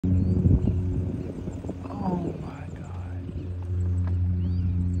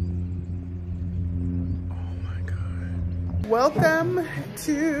Welcome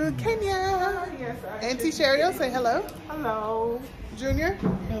to Kenya. Yes, Auntie Cheryl, say hello. hello. Junior?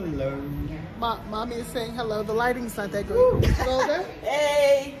 Hello. Mommy is saying hello. The lighting's not that great. Golda?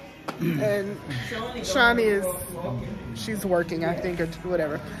 Hey. And Shawnee is, she's working, I think, or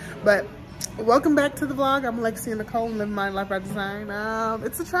whatever. But welcome back to the vlog. I'm AlexiaNikole, living my life by design.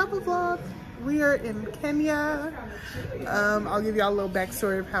 It's a travel vlog. We are in Kenya. I'll give y'all a little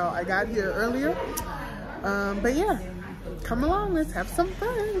backstory of how I got here earlier. But yeah, come along, let's have some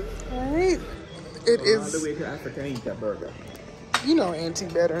fun. All right. It is. On the way to Africa and eat that burger. You know Auntie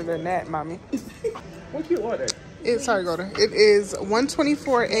better than that, Mommy. What you ordered? Sorry, Golda. It is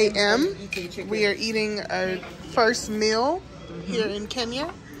 1:24 a.m. We are eating our first meal here in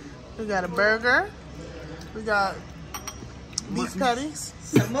Kenya. We got a burger. We got beef patties.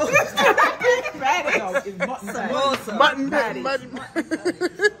 Mutton patties.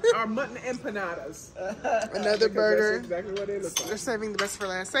 Our mutton empanadas. Another burger. That's exactly what they look like. They're saving the best for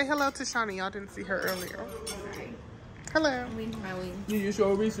last. Say hello to Shawnee. Y'all didn't see her earlier. Hello. You use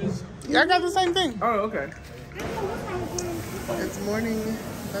your Reese's? Y'all got the same thing. Oh, okay. It's morning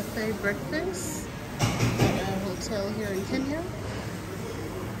buffet breakfast at a hotel here in Kenya.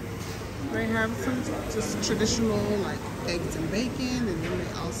 They have some just traditional like eggs and bacon, and then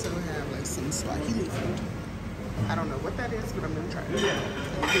they also have like some Swahili food. I don't know what that is, but I'm gonna try it.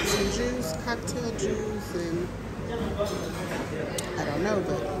 And get some juice, cocktail juice, and I don't know,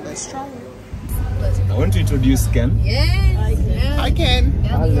 but let's try it. I want to introduce Ken. Yes. Hi, Ken.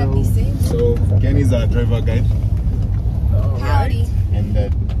 Hello. So Ken is our driver guide, Howdy. and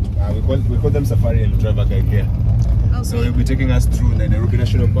we call them safari and driver guide here. Okay. So he'll be taking us through the Nairobi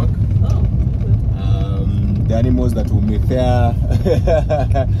National Park. The animals that we meet there,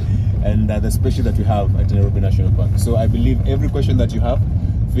 and the species that we have at Nairobi National Park. So I believe every question that you have,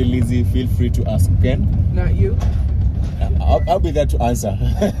 feel free to ask Ken. Not you? I'll be there to answer.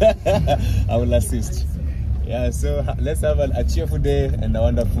 I will assist. Yeah, so let's have a cheerful day and a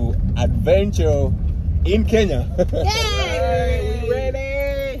wonderful adventure in Kenya. Hey, we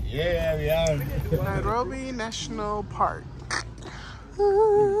ready? Yeah, we are. Nairobi National Park.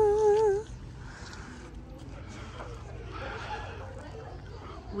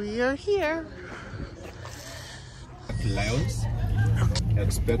 We are here. Lions,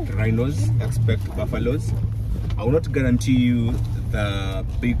 expect rhinos, expect buffaloes. I will not guarantee you the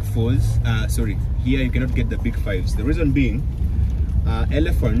big fours. Here you cannot get the big fives. The reason being,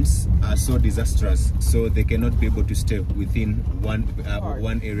 elephants are so disastrous, so they cannot be able to stay within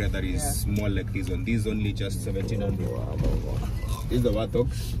one area that is small like this one. This is only just 1,700. This is the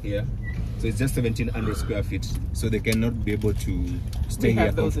warthog here. So it's just 1,700 square feet, so they cannot be able to stay We here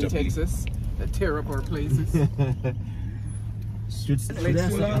have those in comfortably. Texas. The terrible places.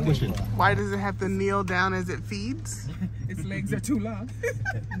 Why does it have to kneel down as it feeds? Its legs are too long.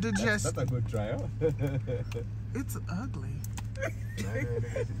 Digest. That's a good trial. It's ugly.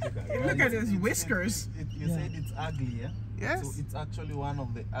 Look at his whiskers. You said it's ugly, yeah? Yes. So it's actually one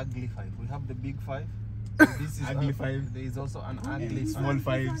of the ugly five. We have the big five. This is Ugly five. There is also an ugly Small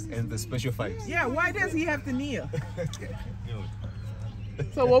fives and the special fives. Yeah, why does he have to kneel?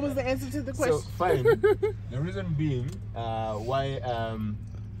 So what was the answer to the question? So fine. The reason being why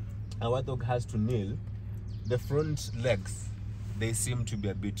a warthog has to kneel, the front legs, they seem to be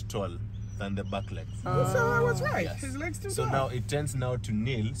a bit tall than the back legs. So I was right. Yes. His legs too So long. now it tends now to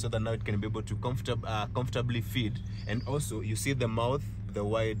kneel, so that now it can be able to comfortably feed. And also you see the mouth, the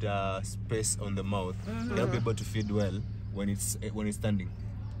wide space on the mouth, they'll be able to feed well when it's standing.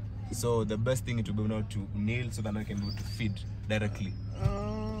 So the best thing is to be able to kneel, so that I can be able to feed directly,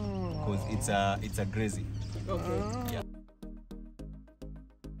 because it's a grazing. Okay. Yeah.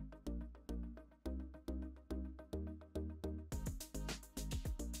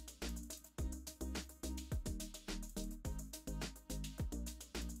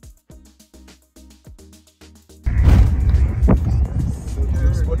 So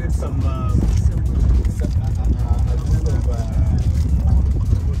we spotted some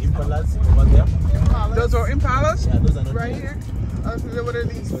impalas over there. Those are impalas? Yeah, those are not Right yet. here? So what are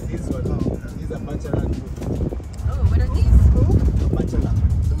these? So these are bachelor group. Oh, what are these? Who? Bachelor.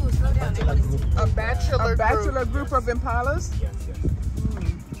 Ooh, slow down. Bachelor group. A bachelor, A bachelor group of impalas? Yes.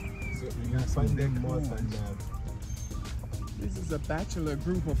 So you find them more than This is a bachelor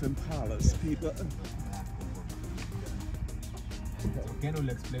group of impalas, people. Ken will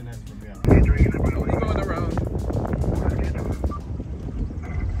explain us from here. Oh, we're going around.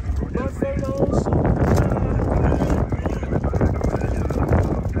 Buffaloes.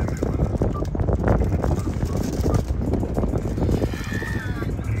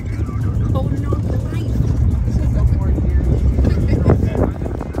 Holding on to the light.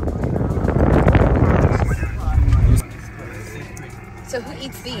 So who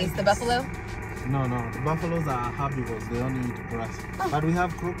eats these? The buffalo? No, the buffaloes are herbivores. They only eat grass. But we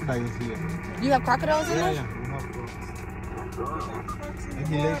have crocodiles here. You have crocodiles in there? Yeah, we have crocs.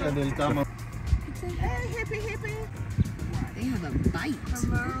 Maybe later they'll come up. Hey, hippie, hippie. They have a bite.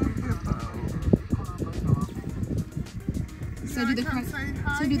 So do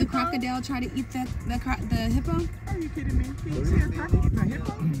the crocodile try to eat the hippo? Are you kidding me? Can you see a crocodile eat a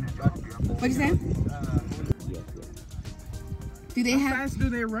hippo? What'd you say? Do they How have? fast do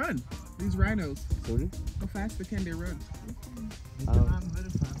they run? These rhinos. Sorry? How fast can they run? They can run very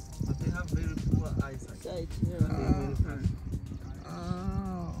fast, but they have very poor eyesight.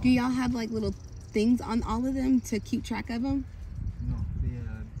 Do y'all have like little things on all of them to keep track of them? No, they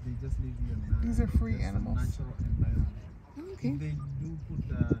just live here. These are free Just animals. Natural environment. Okay. If they do put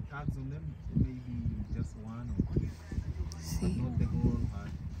tags on them, maybe just one or two, but not the whole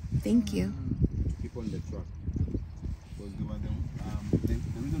herd. Thank you. Keep on the truck. Because they were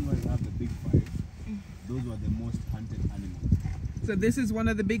the reason why we have the big five, those were the most hunted animals. So this is one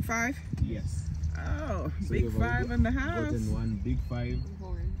of the big five? Yes. Oh, So big you've five in the house. gotten one big five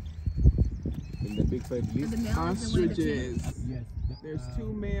in the big five list. Ostriches. Yes. There's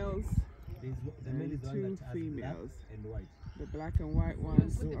two males The male is the one and two that has females. black and white. The black and white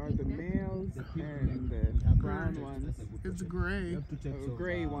ones are the males, and the brown ones, It's We gray. have two types the of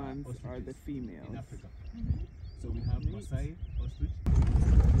gray ones are ostriches the females. in Africa. So we have Maasai ostrich.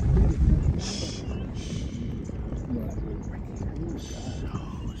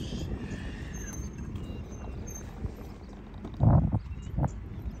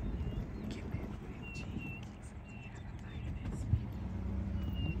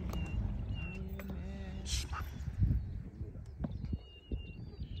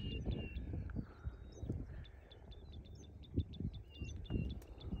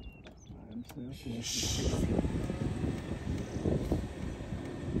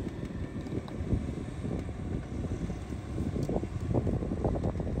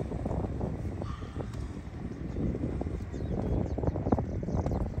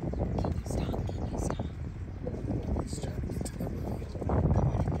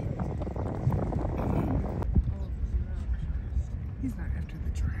 He's not after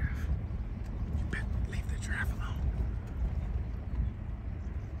the giraffe. You better leave the giraffe alone.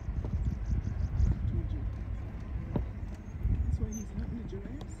 That's why he's hunting the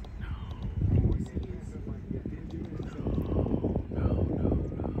giraffes?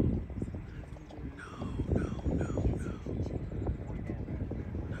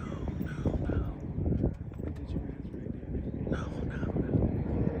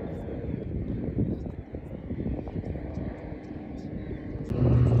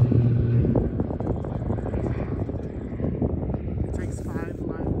 It takes 5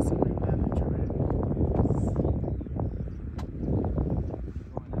 lines to bring down a giraffe.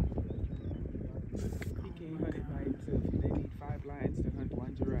 He can't hunt it by himself. They need 5 lions to hunt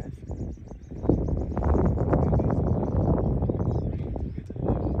one giraffe.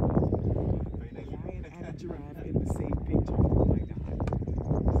 Lion and a giraffe in the same picture. Oh my God.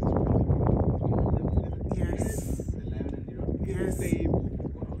 Yes. The lion and giraffe. In the Yes. same.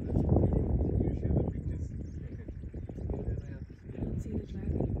 Wow, that's beautiful. You share the pictures.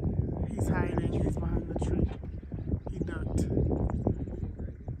 He's hiding. He's behind the tree. He ducked.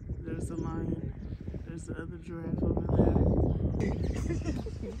 There's the lion. There's the other giraffe over there.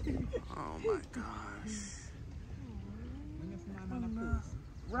 Oh my gosh.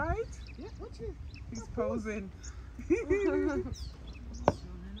 Right? Yeah, what's it? He's posing. They're playing.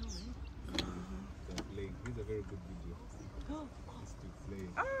 Here's a very good video. Just to play.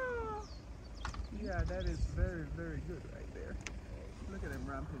 Ah! Yeah, that is very, very good right there. Look at him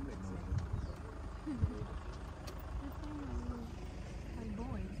ramping next to him.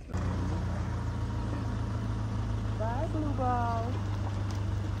 Bye, blue ball.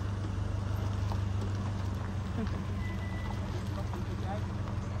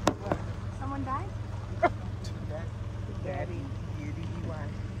 Someone died? Daddy, D-E-Y.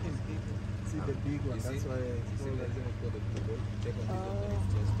 See the big one, that's why I told her.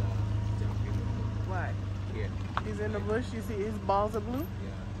 What? He's in the bush. You see his balls are blue?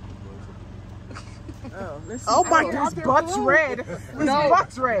 Oh, listen. Oh my His God, they're butt's blue. red. His No.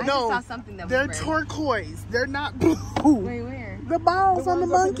 butt's I red. just No, saw something that was They're red. turquoise. They're not blue. Wait, where? The balls on the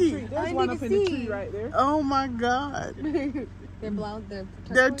ones up in tree. monkey. There's I one need up to in the see. tree right there. Oh my God. They're blown. They're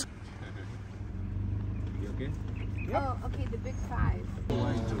They're turquoise? You okay? Oh, okay, the big 5.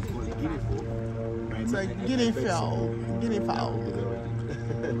 It's like guinea fowl. Guinea fowl.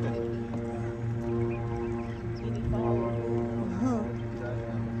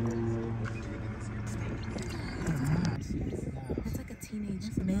 It's like a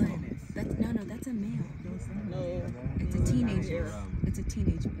teenage Male. lioness. That's no, that's a male. No. It's a teenager. It's a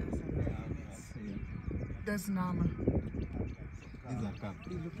teenage male. That's Nama. These are cubs.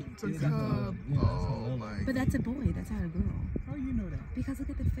 It's a cub. Oh my. But that's a boy. That's not a girl. How you know that? Because look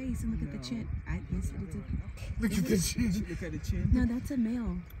at the face and look at the chin. Yes, it's a. Look at the chin. Look at the chin. No, that's a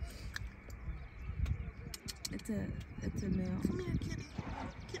male. It's a male. Come here, kitty.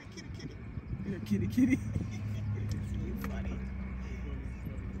 Kitty, kitty, kitty. Yeah, kitty, kitty. You funny.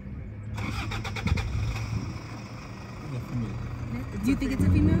 Do you think it's a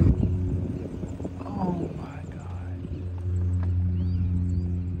female? Oh my god.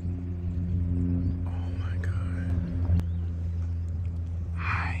 Oh my god.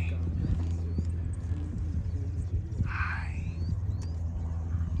 Hi. Hi.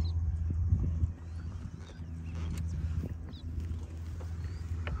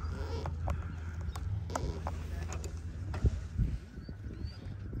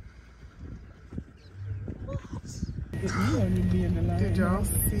 Did y'all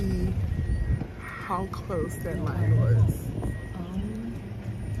see how close that line was?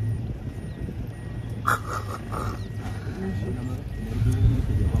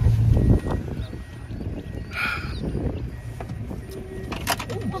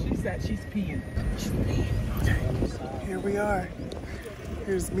 She said she's peeing. Okay, here we are.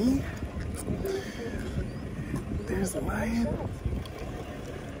 Here's me. There's a lion.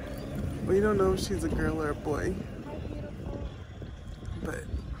 We don't know if she's a girl or a boy. But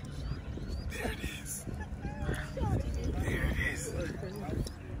there it is. There it is.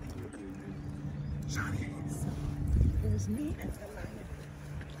 Johnny. There's me.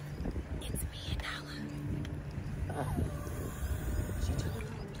 It's me and Nala.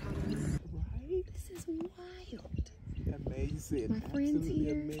 Right? This is wild. Amazing. My friend's Absolutely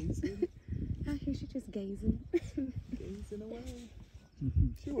here. amazing. Out here, she just gazing. Gazing away.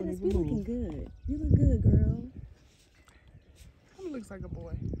 She Look won't at us, even we looking move. good. You look good, girl. Kind of looks like a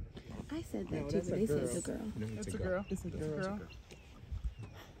boy. I said that No, too, that's but a they said girl. it's a girl. No, It's a girl. It's a It's girl. a girl.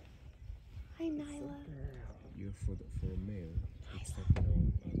 Hi, Nyla. You're for male. It's like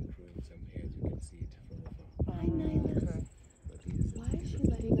growing some hairs. You can see it from afar. Hi, Nyla. Okay. But he's Why is she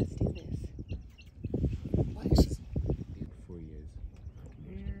letting us do this? Why is she? 4 years.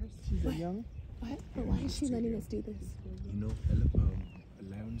 She's a young. What? But why is she letting us do this? You know,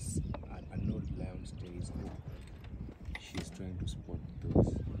 lions, I know lion stays up. She's trying to spot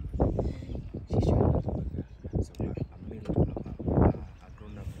those. She's trying to. So a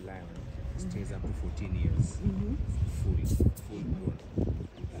grown-up lion stays up to 14 years. Full grown.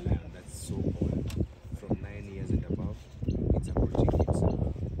 A lion that's so old, from 9 years and above, it's approaching its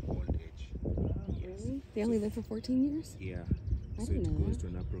old age. Yes. Really? They only live for 14 years? Yeah. I So didn't it know goes that. to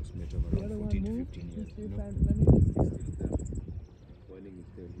an approximate of The around other 14 to one moved. 15 years. Still You know? trying to let me It's still there. Warning is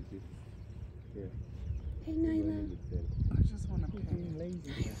there, you see? Yeah. Hey, Warning Nyla. is there. I just want to pet being it.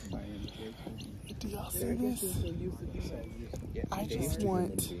 lazy. Do y'all see I guess this? you're so used to being lazy. Yeah, I they just are human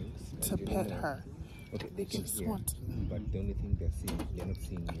want beings, to and you pet know, her. Okay, they can just hear, want- but the only thing they're seeing, they're not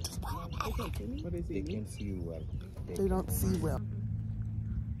seeing you. What is They it? can see you well. They don't see well.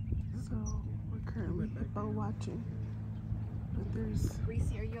 So we're currently hippo watching. But there's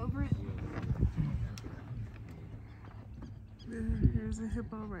Reese, are you over it? here's a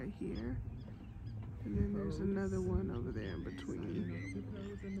hippo right here. And then there's another one over there in between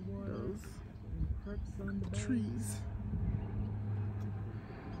those Crux on the back. trees.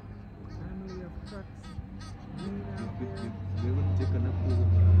 Family of crux. Laying out there. We haven't taken up to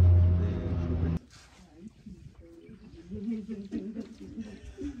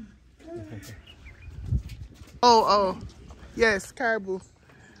Oh, yes, caribou.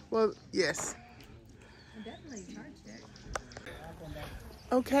 Well, yes.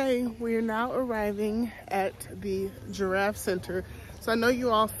 Okay, we are now arriving at the giraffe center. So I know you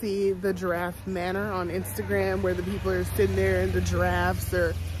all see the Giraffe Manor on Instagram where the people are sitting there and the giraffes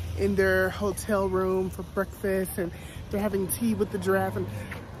are in their hotel room for breakfast and they're having tea with the giraffe. And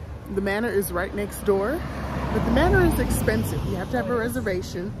the manor is right next door, but the manor is expensive. You have to have a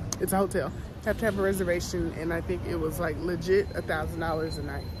reservation. It's a hotel. You have to have a reservation, and I think it was like legit $1,000 a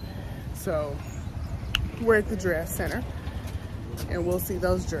night. So we're at the Giraffe Center, and we'll see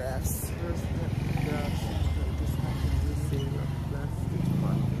those giraffes.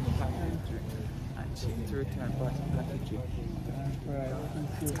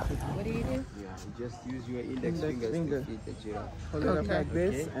 What do you do? Yeah, just use your index fingers to feed the giraffe. Hold it up Okay. like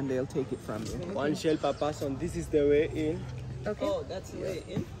this, and they'll take it from you. One shell per person. This is the way in. Okay. Oh, that's the way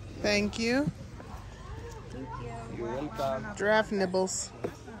in. Thank you. You're welcome. Giraffe nibbles.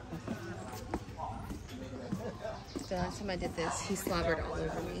 the last time I did this, he slobbered all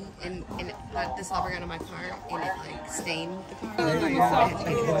over me, and the slobber got on my car, and it like stained the car.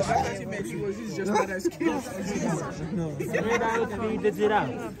 I thought you meant he's just not as cute. No. The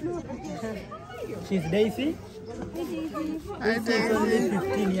giraffe. She's Daisy. Hi, Daisy.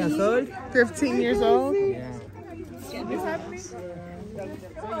 15 years old. 15 years old? Yeah. What's happening?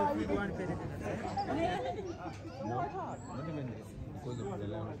 No, not even because of the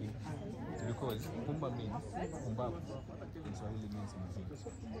language. Because Kumba means Kumbavu in Swahili means mzee.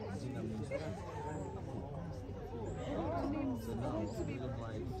 Mjina means food. So now the reason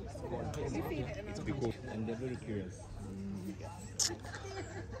why it's called it's because and they're very curious.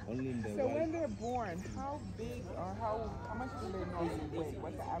 Only in the So when they're born, how big or how much do they normally weigh?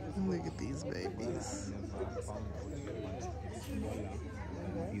 What's the average weight? Look at these babies. never found it's smaller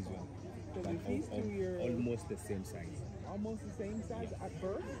than this one. So if these two year Almost the same size. almost the same size at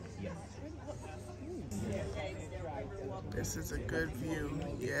birth? Yes. This is a good view.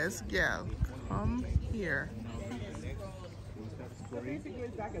 Yes, gal. Come here. So basically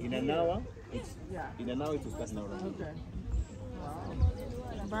it's like a In an hour, it will start now. Okay.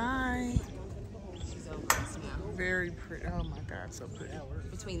 Bye. Very pretty. Oh my God, so pretty.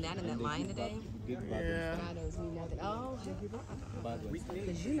 Between that and that line today, Yeah. God knows me nothing. Oh,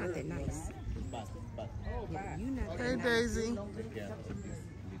 because you're not that nice. Yeah, you not Hey, that nice. Daisy.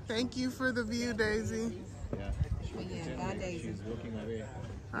 Thank you for the view, Daisy. But yeah, bye, Daisy. She's walking away.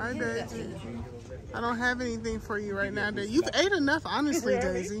 Hi, Daisy. I don't have anything for you right now, Daisy. You've ate enough, honestly,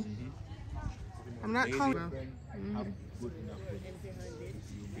 Daisy. I'm not calling. Have good enough food.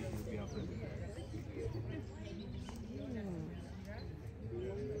 You'll be afraid.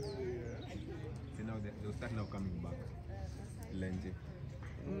 See now they'll start now coming back. Lenji.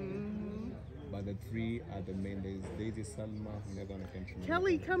 But the three are the main. There's Daisy, Salma, and the other one I can't remember.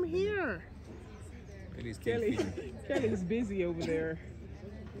 Kelly, come here. Kelly's still Kelly. feeding. Kelly's busy over there.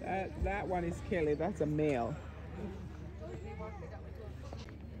 That one is Kelly. That's a male.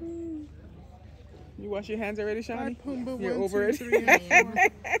 You wash your hands already, Hi, Shani? Pumbaa. You're 1, over 2, it. 3, and 4.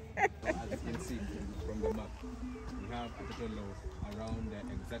 As you can see from the map, we have a total of around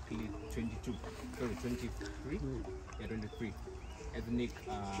exactly 23 ethnic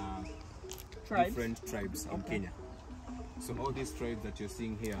different tribes in Kenya. So all these tribes that you're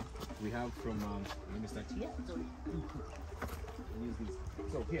seeing here, we have from, let me start here. Use this.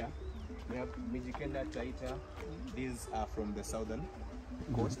 So here, we have Mijikenda, Taita. These are from the southern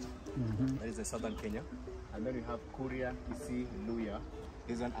coast. That is the southern Kenya. And then we have Kuria, Kisii, Luya.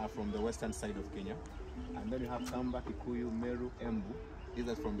 These are from the western side of Kenya. And then we have Samba, Kikuyu, Meru, Embu. These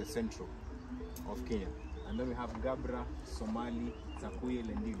are from the central of Kenya. And then we have Gabra, Somali, Sakuye,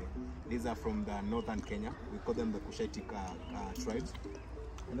 Lendile. These are from the northern Kenya. We call them the Cushitic tribes.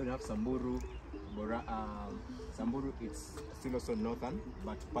 And then we have Samburu, Samburu is still also northern,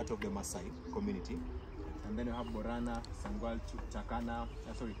 but part of the Maasai community. And then we have Borana, Sangwal, Chakana,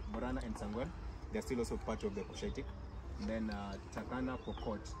 Borana and Sangwal. They're still also part of the Cushitic. Then Chakana,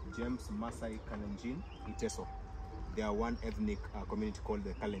 Pokot, James, Maasai, Kalenjin, Iteso. They are one ethnic community called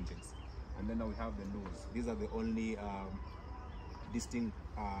the Kalenjins. And then now we have the Lus. These are the only distinct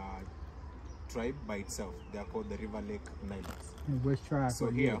tribe by itself. They are called the River Lake Nilots. And which tribe So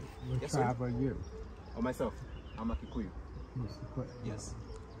are here, you? Which yes, tribe sir? are you? Oh, myself, I'm a Kikuyu. Yes.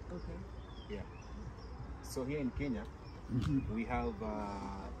 Okay. Yeah. So here in Kenya, we have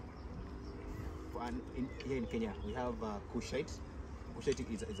here in Kenya we have Kushite. Kushite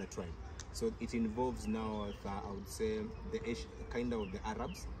is a tribe. So it involves now, I would say, the kind of the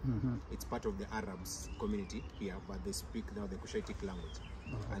Arabs. It's part of the Arabs community here, but they speak now the Cushitic language.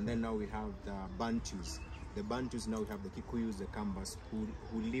 And then now we have the Bantus. The Bantus, now we have the Kikuyus, the Kambas, who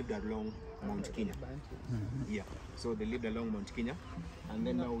lived along Mount Kenya. Yeah, so they lived along Mount Kenya. And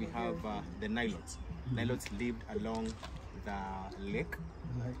then now we have the Nilots. Nilots lived along the lake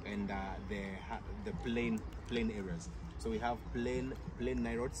and the plain areas. So we have plain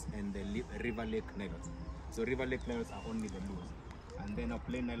Nilots and the River Lake Nilots. So River Lake Nilots are only the Lus. And then our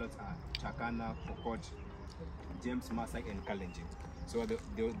plain Nilots are Chakana, Pokot, James, Maasai and Kalenjin. So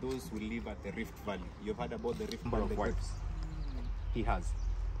those who live at the Rift Valley. You've heard about the Rift Valley? Of wives. He has.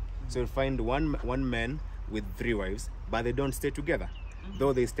 So you'll find one man with 3 wives, but they don't stay together,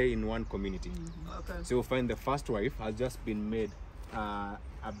 though they stay in one community. Okay. So you'll find the first wife has just been made a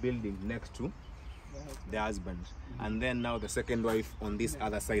building next to the husband, and then now the second wife on this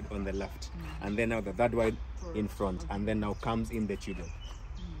other side on the left, and then now the third wife in front, and then now comes in the children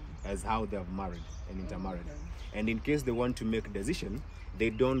as how they have married and intermarried. And in case they want to make a decision, they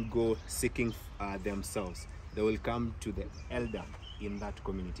don't go seeking themselves. They will come to the elder in that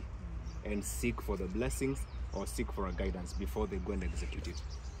community and seek for the blessings or seek for a guidance before they go and execute it.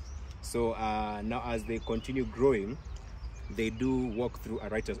 So now as they continue growing, they do walk through a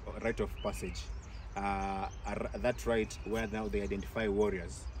rite of passage. That rite where now they identify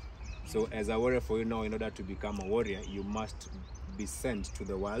warriors. So as a warrior, for you now, in order to become a warrior, you must be sent to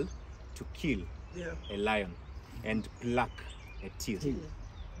the world to kill a lion and pluck a teeth,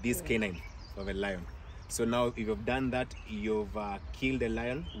 this canine of a lion. So now if you've done that, you've killed a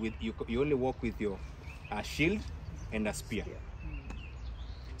lion. With you only walk with your shield and a spear.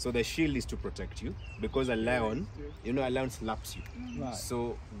 So the shield is to protect you, because a lion, you know, a lion slaps you. Right.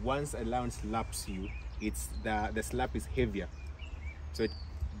 So once a lion slaps you, it's the slap is heavier, so it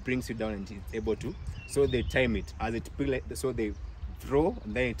brings you down and it's able to. So they time it as it, so they throw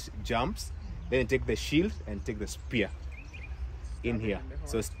and then it jumps, then take the shield and take the spear in here.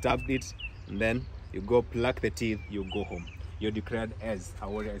 So stab it, and then you go pluck the teeth, you go home. You're declared as a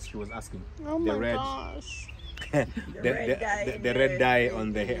warrior, as she was asking. Oh my gosh. the red dye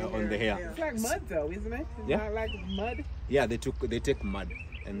on the hair. It's like mud though, isn't it? It's not like mud. Yeah, they take mud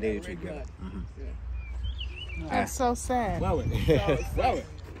and they together. That's so sad. Wow.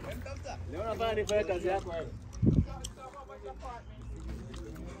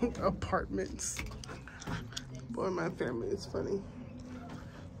 Apartments. Boy, my family is funny.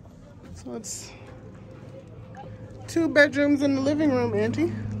 So it's 2 bedrooms in the living room,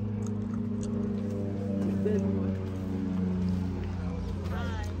 Auntie.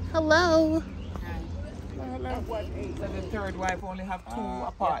 Hello. So the third wife only have 2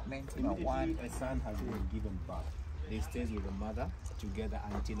 apartments, you know, one. A son has been given birth. He stays with the mother together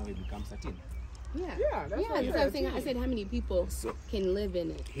until he becomes 13. That's what I'm saying. I said how many people can live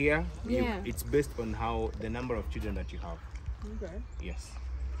in it. Here, it's based on how the number of children that you have. Okay. Yes.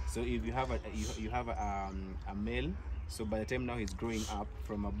 So if you have a male, so by the time now he's growing up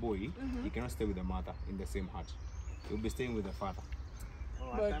from a boy, he cannot stay with the mother in the same hut. He'll be staying with the father.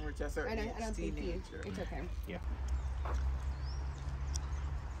 But I don't think it's okay. Yeah.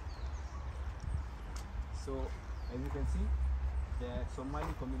 So as you can see, the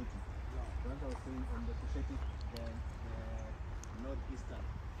Somali community, the ones I was saying on the Kushetic, the northeastern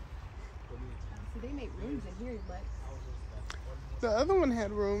community. So they make rooms in here, but The other one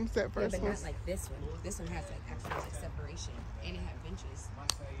had rooms, that first but one. not like this one. This one has like actual like separation, and it had benches.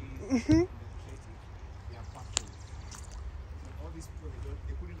 All these people,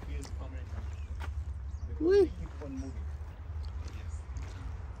 they couldn't build permanent houses. We. They keep on moving. Yes.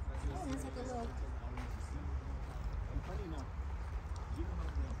 Oh, it's like a little.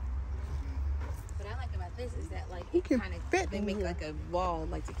 What I like about this is that like You it can kind fit of they in make here. like a wall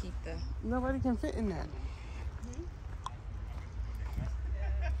like to keep the. Nobody can fit in that.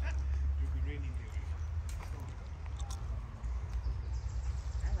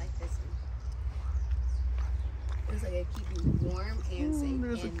 I like this one. It's like it keep you warm and safe.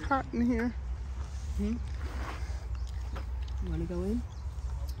 There's a and cot in here. you want to go in?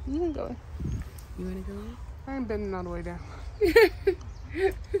 You can go in. You want to go in? I ain't bending all the way down.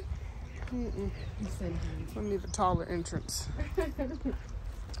 You said I need a taller entrance. oh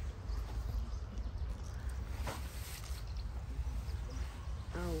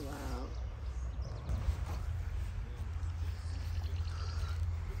wow.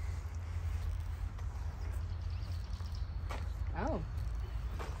 Oh.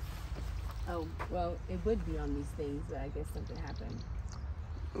 Oh, well, it would be on these things, but I guess something happened.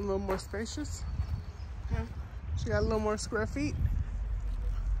 A little more spacious. Huh? She got a little more square feet.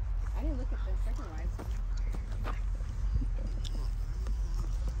 I didn't look at the second wife.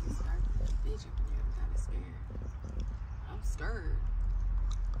 I'm scared.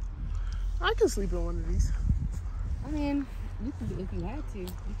 I can sleep in one of these. I mean, you could, if you had to, you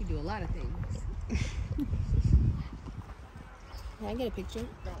could do a lot of things. Can I get a picture?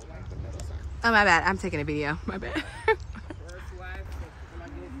 Oh, my bad. I'm taking a video. My bad.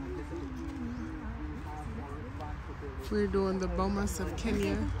 We're doing the Bomas of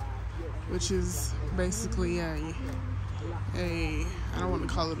Kenya, which is basically a I don't want to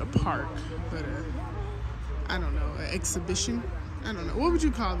call it a park, but I don't know, an exhibition. I don't know. What would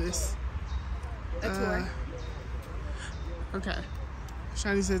you call this? A tour. Okay.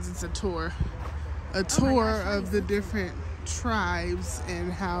 Shani says it's a tour. A tour of the different tribes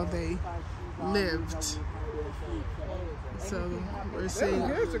and how they lived. So we're seeing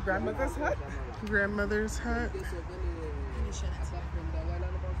Here's the grandmother's hut. grandmother's hut.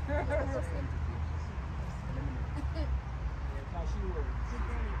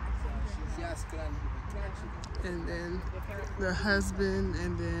 And then the husband,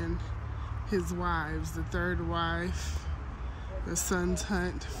 and then his wives, the third wife, the son's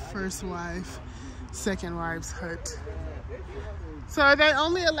hut, first wife, Second wives hut. So are they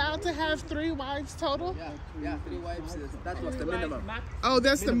only allowed to have 3 wives total? Yeah, 3 wives. That was the minimum. Oh,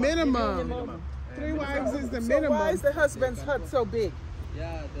 that's the minimum. 3 wives is the minimum. So why is the husband's hut so big?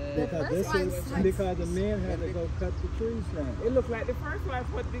 Yeah, because the men had to go cut the trees down. It looked like the first wife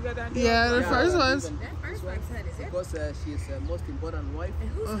hut bigger than the Yeah, the first one's. That first wife's hut is it? Because she's the most important wife. And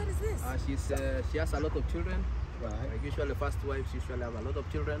whose hut is this? She has a lot of children. Right. Usually first wives usually have a lot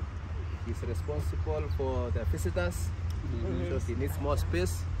of children. She's responsible for the visitors. So she needs more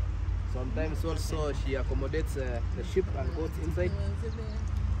space. Sometimes also she accommodates the sheep and goats inside.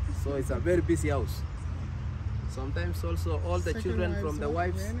 So it's a very busy house. Sometimes also all the children from the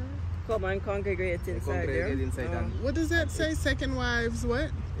wives come and congregate inside there. And What does that say? Second wives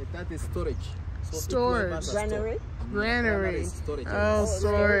what? that is storage. So Storage. Granary? Granary. Storage. Oh,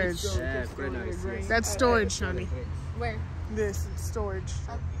 storage. Yeah, granaries. Yes. That's storage, Shani. Where? This is storage.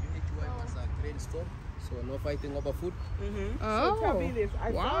 Each wife has a grain store, so no fighting over food. Oh, So tell me this.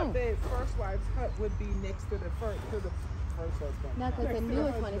 I wow. thought the first wife's hut would be next to the first husband. No, because the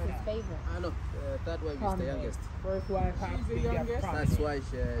newest one is his favorite. I know, third wife is the youngest. First wife has She's the to get youngest? prominent. That's why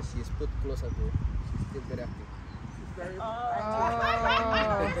she's put closer to. She's still very active.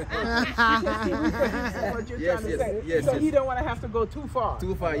 What you're Yes, trying to yes, say. yes, So yes. he don't want to have to go too far.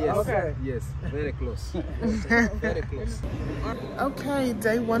 Too far, yes. Okay. Yes, very close. Very close. Okay,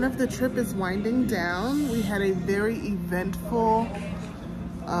 day 1 of the trip is winding down. We had a very eventful,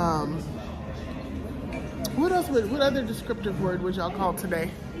 what other descriptive word would y'all call today?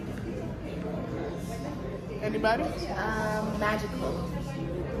 Anybody? Magical.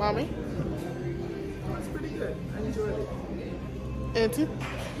 Mommy? It's pretty good. I enjoyed it. Auntie?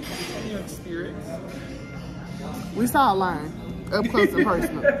 New experience. We saw a lion up close and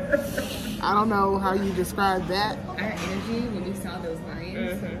personal. I don't know how you describe that. Our energy when we saw those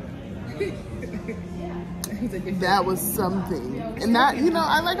lions. That was something. And that, you know,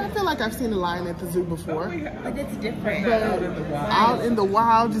 I feel like I've seen a lion at the zoo before. But it's different. Out in the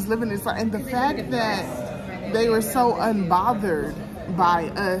wild, just living inside. And the fact that they were so unbothered by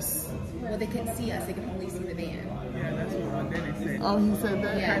us. Well, they couldn't see us. They could only see the van. Yeah, that's what my daddy said. Oh, he said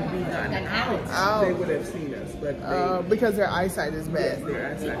that? Yeah. Had we gotten out, Oh. they would have seen us. But they, Because their eyesight is bad. their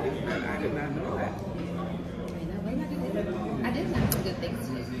eyesight is bad. I did not know that. I did have some good things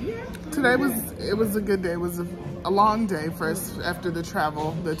today. Today was a good day. It was a long day for us after the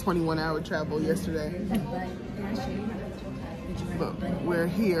travel, the 21-hour travel yesterday. But we're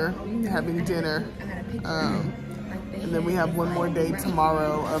here having dinner. And then we have one more day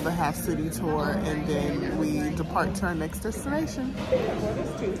tomorrow of a half city tour, and then we depart to our next destination.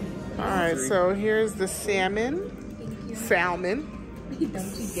 All right, so here's the salmon.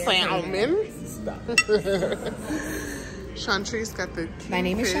 Chantrice got the kingfish. My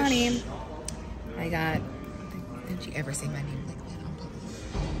name is Shani. I got. Don't you ever say my name like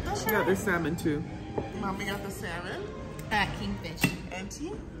that? She got this salmon too. Mommy got the salmon. I got kingfish.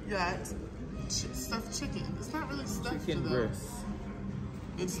 Auntie got stuffed chicken. It's not really stuffed Chicken though. breast.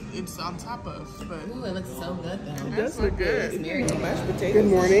 It's on top of, but Ooh, it looks so good though. it does look good. Mashed potatoes. Good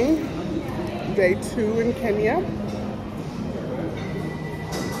morning. Day 2 in Kenya.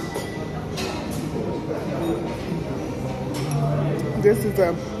 This is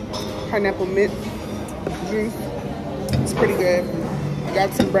a pineapple mint juice. It's pretty good.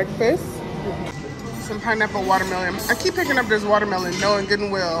 Got some breakfast. Some pineapple watermelon. I keep picking up this watermelon knowing good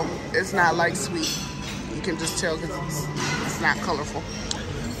and well it's not like sweet. You can just tell because it's not colorful.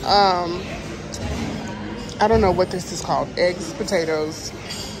 I don't know what this is called. Eggs, potatoes,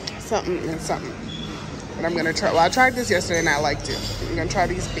 something and something. But I'm gonna try. Well, I tried this yesterday and I liked it. I'm gonna try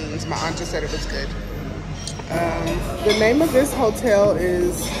these beans. My aunt just said it was good. The name of this hotel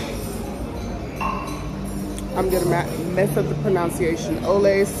is, I'm gonna mess up the pronunciation,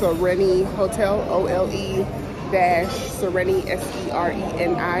 Ole Sereni Hotel, OLE-Sereni,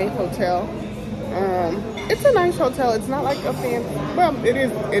 SERENI Hotel. It's a nice hotel. It's not like a fancy, well, it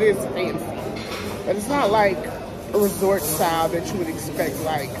is fancy, but it's not like a resort style that you would expect,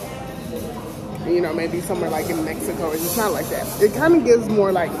 like, you know, maybe somewhere like in Mexico. It's not like that. It kind of gives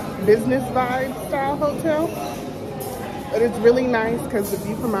more like business vibe style hotel. But it's really nice because the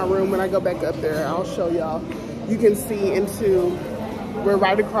view from my room, when I go back up there, I'll show y'all. You can see into, we're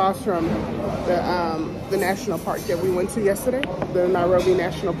right across from the national park that we went to yesterday, the Nairobi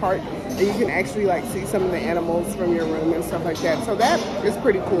National Park. And you can actually like see some of the animals from your room and stuff like that. So that is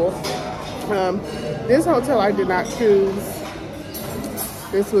pretty cool. This hotel I did not choose.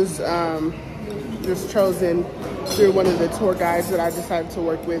 This was just chosen through one of the tour guides that I decided to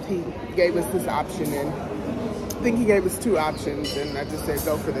work with. He gave us this option, and I think he gave us 2 options, and I just said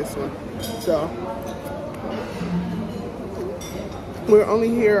go for this one. So we're only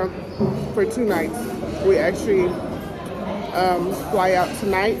here for 2 nights. We actually fly out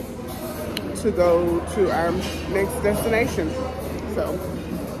tonight to go to our next destination. So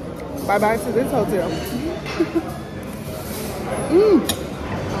bye-bye to this hotel.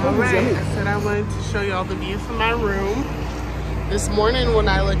 All right, I said I wanted to show y'all the view from my room. This morning when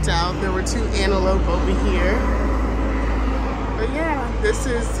I looked out, there were 2 antelope over here. But yeah, this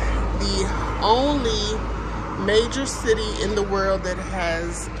is the only major city in the world that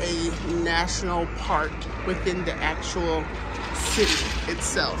has a national park within the actual city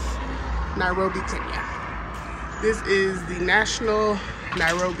itself. Nairobi, Kenya. This is the National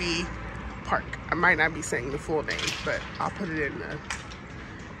Nairobi Park. I might not be saying the full name, but I'll put it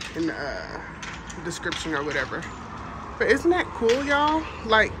in the description or whatever. But isn't that cool, y'all?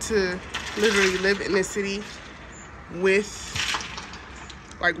 Like, to literally live in a city with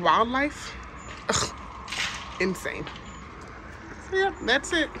like wildlife. Ugh, insane. So yeah,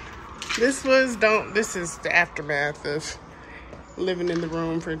 that's it. This is the aftermath of living in the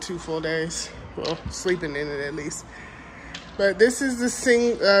room for 2 full days. Well, sleeping in it at least. But this is the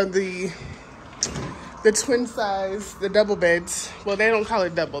twin size, the double beds. Well, they don't call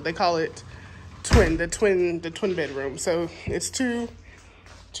it double, they call it twin, the twin bedroom. So it's two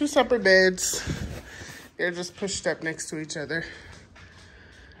separate beds. They're just pushed up next to each other.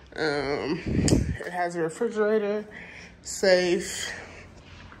 It has a refrigerator, safe,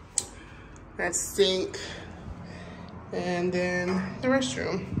 that sink, and then the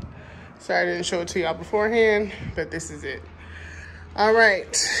restroom. Sorry I didn't show it to y'all beforehand, but this is it. All right,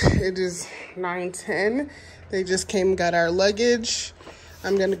 it is 9:10. They just came and got our luggage.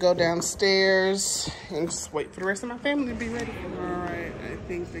 I'm gonna go downstairs and just wait for the rest of my family to be ready. All right, I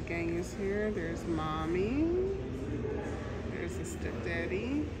think the gang is here. There's mommy. There's a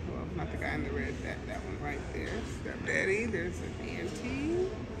stepdaddy. Well, not the guy in the red, that one right there. Stepdaddy. There's an auntie.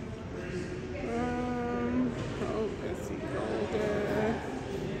 Oh, let's see, Golda.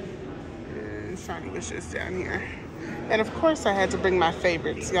 And Shawnee was just down here. And of course I had to bring my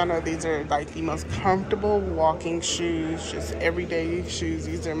favorites. Y'all know these are like the most comfortable walking shoes, just everyday shoes.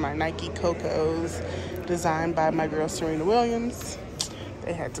 These are my Nike Cocos, designed by my girl Serena Williams.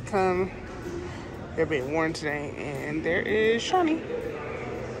 They had to come. They're being worn today. And there is Shawnee.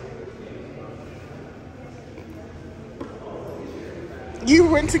 You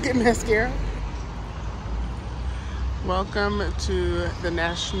went to get mascara? Welcome to the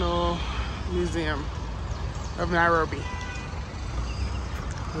National Museum of Nairobi.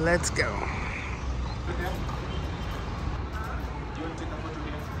 Let's go.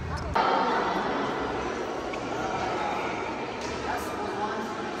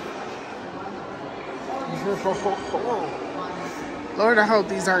 Lord, I hope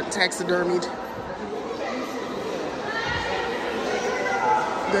these aren't taxidermied.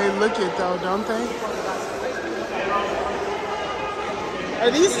 They look it though, don't they?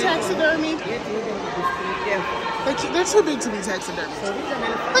 Are these taxidermied? They're too big to be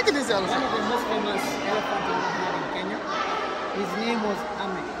taxidermied. Look at this elephant. One of the most famous elephant in Kenya. His name was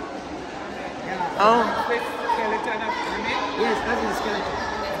Ame. Yeah. Oh. Skeleton of Ame? Yes, that's his skeleton.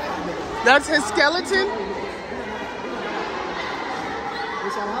 That's his skeleton? We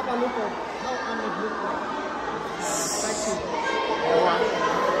shall have a look at how Ame looked like.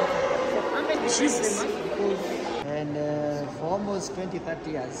 Ame is famous because for almost 20-30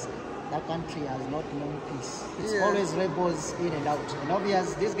 years, that country has not known peace. It's always rebels in and out. And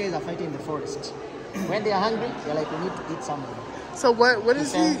obvious, these guys are fighting in the forest. When they are hungry, they're like, we need to eat something. So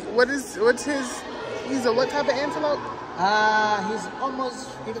what's his, he's a what type of antelope? He's almost,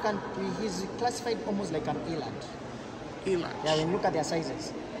 he's classified almost like an eland. Eland. Yeah, when you look at their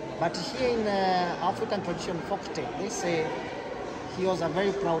sizes. But here in African tradition folktale, they say he was a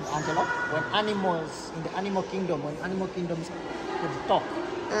very proud antelope. When animals, in the animal kingdom, when animal kingdoms could talk,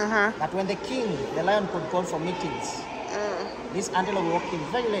 that when the king, the lion, could call for meetings, this antelope will walk in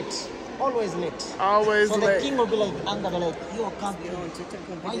very late, always late. Always so late. So the king will be like, angry, like, you are coming,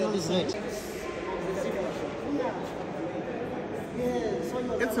 why are you always late?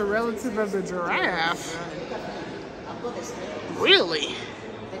 It's a relative of the giraffe. Really?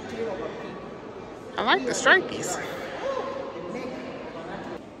 I like the stripies.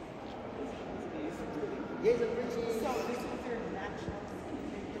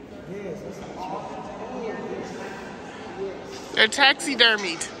 They're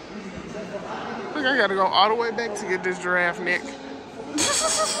taxidermied. Look, I gotta go all the way back to get this giraffe neck.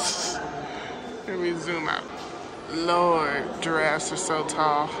 Let me zoom out. Lord, giraffes are so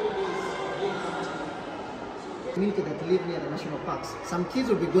tall. community that live near the national parks. Some kids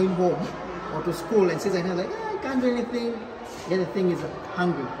will be going home or to school and say, like, I can't do anything. The other thing is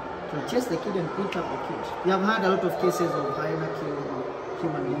hungry. So chase the kid and pick up the kid. We have had a lot of cases of hyena killing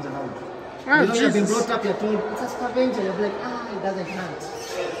human beings around. Oh, you have been brought up, you're told it's a scavenger. You're like, it doesn't hunt.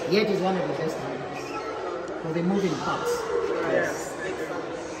 Yet it's one of the best hunters. So they move in packs. Yes.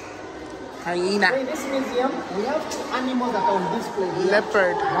 Hyena. So in this museum, we have two animals that are on display here.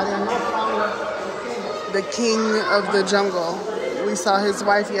 Leopard. But they are not found. The king of the jungle. We saw his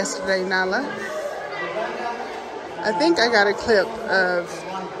wife yesterday, Nala. I think I got a clip of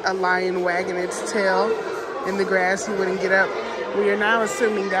a lion wagging its tail in the grass. He wouldn't get up. We are now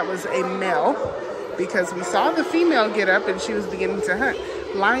assuming that was a male because we saw the female get up and she was beginning to hunt.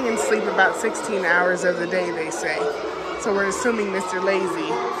 Lions sleep about 16 hours of the day, they say. So we're assuming Mr.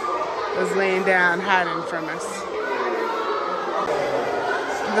 Lazy was laying down hiding from us.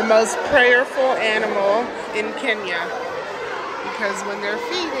 The most prayerful animal in Kenya, because when they're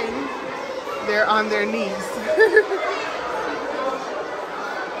feeding, they're on their knees.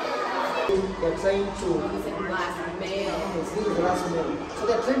 They're trying to so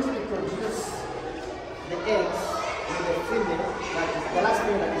they're trying to reproduce the eggs with the female, that is the last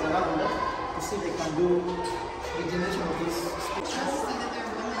male that is around there, to see if they can do the generation of this species.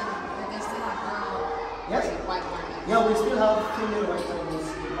 Yes? Yeah, we still have female white tigers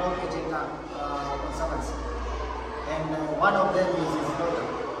all getting conservancy. And one of them is his daughter.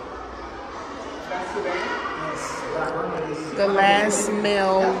 Yes, the last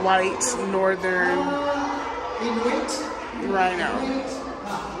male white northern rhino.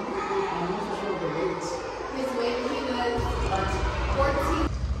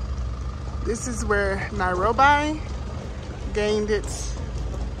 This is where Nairobi gained its,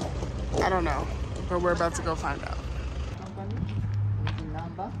 I don't know, but we're about to go find out.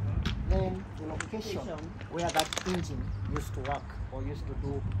 Number, then the location where that engine used to work or used to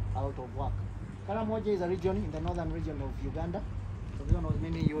do a lot of work. Karamoja is a region in the northern region of Uganda. So this one was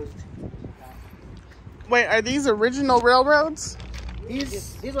mainly used. Wait, are these original railroads?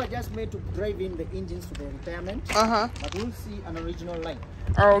 These were just made to drive in the engines to the retirement. But we'll see an original line.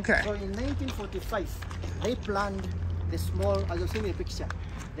 Oh, okay. So in 1945, they planned the small, as you see in the picture,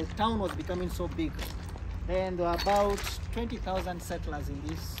 the town was becoming so big. Then there were about 20,000 settlers in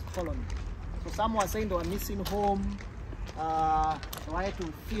this colony. So some were saying they were missing home. They wanted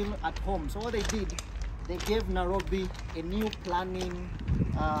to feel at home. So what they did, they gave Nairobi a new planning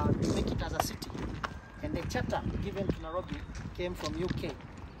to make it as a city. And the charter given to Nairobi came from UK.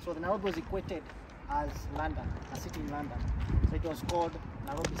 So the Nairobi was equated as London, a city in London. So it was called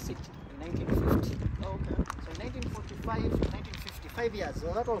Nairobi City in 1950. Okay. So in 1945 to 1950, 5 years, there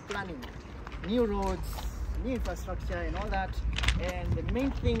was a lot of planning. New roads, new infrastructure and all that. And the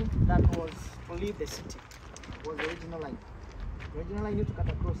main thing that was to leave the city was the original line. The original line you to cut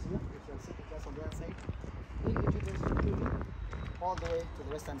across here, which you'll see just on the other side. All the way to the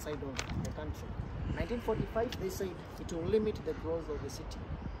western side of the country. 1945, they said it will limit the growth of the city.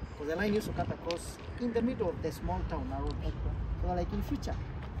 Because the line used to cut across in the middle of the small town, Nairobi. So like in future,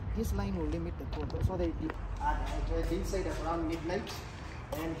 this line will limit the growth. So they did. It was inside at around midnight.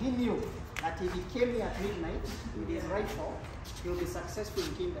 And he knew that if he came here at midnight with his rifle, he would be successful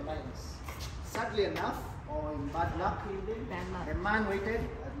in killing the lions. Sadly enough, or in bad luck, the man waited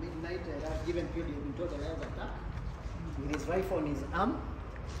at midnight at that given period he had been told the lions attack. With his rifle in his arm,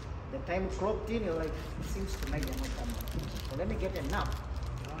 the time clocked in, you're like, it seems tonight they're not coming. So let me get a nap.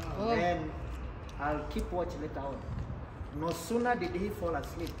 Then I'll keep watch later on. No sooner did he fall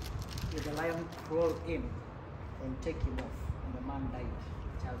asleep, did the lion crawl in and take him off. And the man died.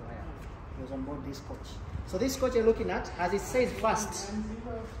 Charles Ryan. He was on board this coach. So this coach you're looking at, as it says first,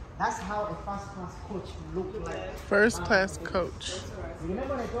 that's how a first-class coach looked like. First-class coach.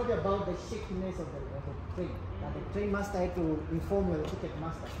 Remember when I told you about the shakiness of the train? That the train master had to inform the ticket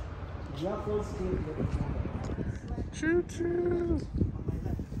master. You are full still. Choo choo.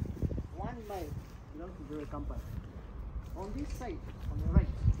 1 mile belongs to the rail company. On this side, on the right,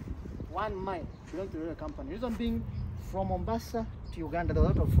 1 mile belongs to the rail company. Reason being, from Mombasa to Uganda, there's a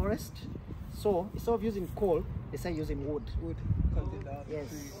lot of forest. So instead of using coal, they start using wood. Wood. Yes.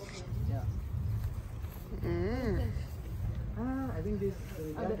 Yeah. I think this.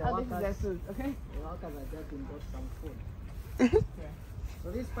 I think that's food. Okay. The workers are just bought some food. So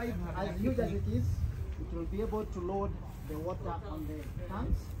this pipe, as huge as it is, it will be able to load the water on the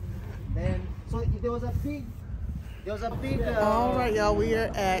tanks. Then, so there was a big. All right, y'all. We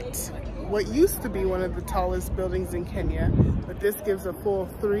are at what used to be one of the tallest buildings in Kenya, but this gives a full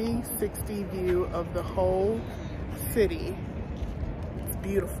 360 view of the whole city. It's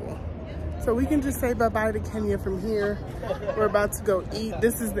beautiful. So we can just say bye-bye to Kenya from here. We're about to go eat.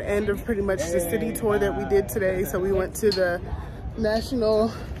 This is the end of pretty much the city tour that we did today. So we went to the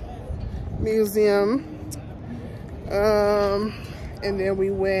National Museum. And then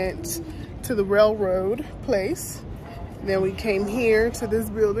we went to the railroad place. Then we came here to this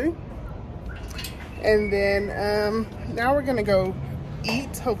building. And then now we're gonna go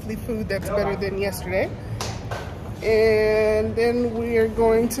eat, hopefully food that's better than yesterday. And then we are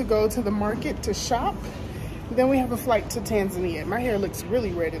going to go to the market to shop. Then we have a flight to Tanzania. My hair looks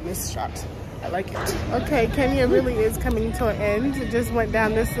really red in this shot. I like it. Okay, Kenya really is coming to an end. It just went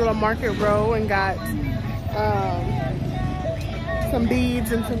down this little market row and got some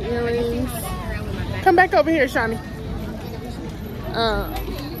beads and some earrings. Come back over here, Shani.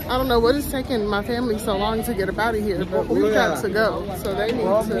 I don't know what is taking my family so long to get up out of here, but we've got to go. So they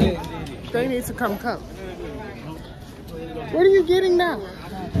need to come. What are you getting now?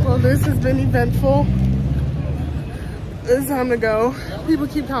 Well, this has been eventful. It's time to go. People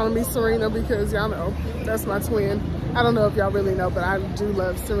keep calling me Serena because y'all know that's my twin. I don't know if y'all really know, but I do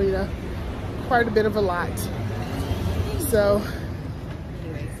love Serena quite a bit of a lot. So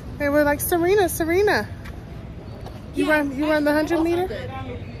they were like, Serena, Serena. You run the 100 meter?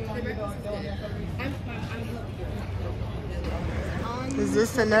 Is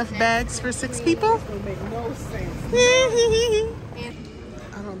this enough bags for 6 people?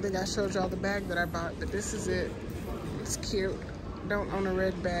 I don't think I showed y'all the bag that I bought, but this is it. It's cute. Don't own a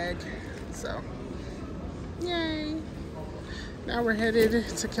red bag, so yay. Now we're headed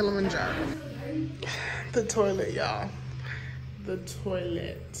to Kilimanjaro. The toilet, y'all. The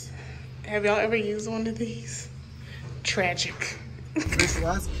toilet. Have y'all ever used one of these? Tragic.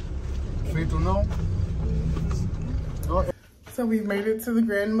 Free to know. So we've made it to the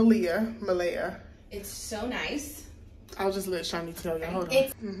Grand Malaya. It's so nice. I'll just let Shani tell you. Hold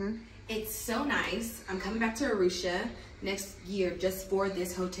on. It's so nice. I'm coming back to Arusha next year just for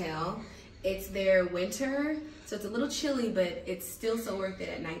this hotel. It's their winter, so it's a little chilly, but it's still so worth it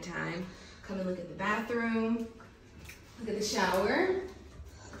at nighttime. Come and look at the bathroom. Look at the shower.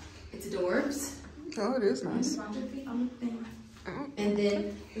 It's adorbs. Oh, it is nice. And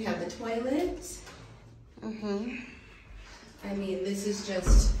then we have the toilet. I mean, this is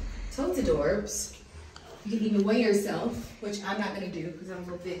just totes adorbs. You can even weigh yourself, which I'm not gonna do because I'm a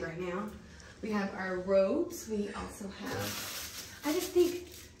little big right now. We have our robes. We also have, I just think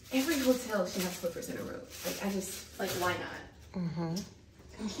every hotel should have slippers and a robe. Like, why not?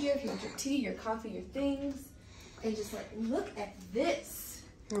 And here, if you want your tea, your coffee, your things, and just like, look at this.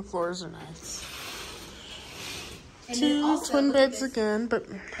 The floors are nice. And 2 twin beds again, but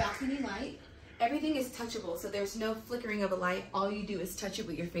balcony light. Everything is touchable, so there's no flickering of a light. All you do is touch it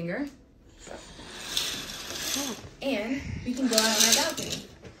with your finger. And we can go out on our balcony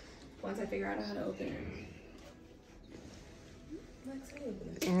once I figure out how to open it.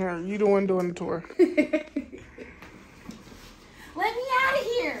 Yeah, you the one doing the tour. Let me out of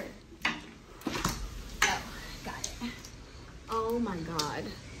here. Oh, got it. Oh my God.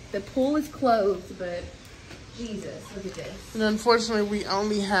 The pool is closed, but Jesus, look at this. And unfortunately, we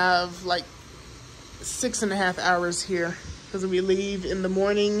only have like 6.5 hours here because we leave in the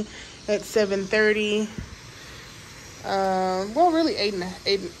morning at 7:30. Well, really 8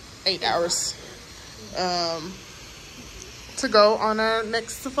 hours to go on our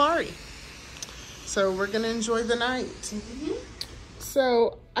next safari. So we're gonna enjoy the night.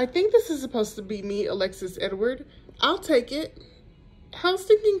 So I think this is supposed to be me, Alexis Edward. I'll take it. How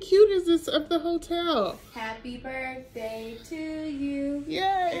stinking cute is this of the hotel? Happy birthday to you. Yay.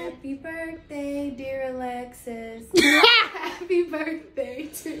 Happy birthday, dear Alexis. Happy birthday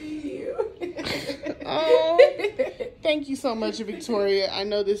to you. Oh, thank you so much, Victoria. I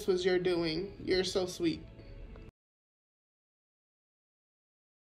know this was your doing. You're so sweet.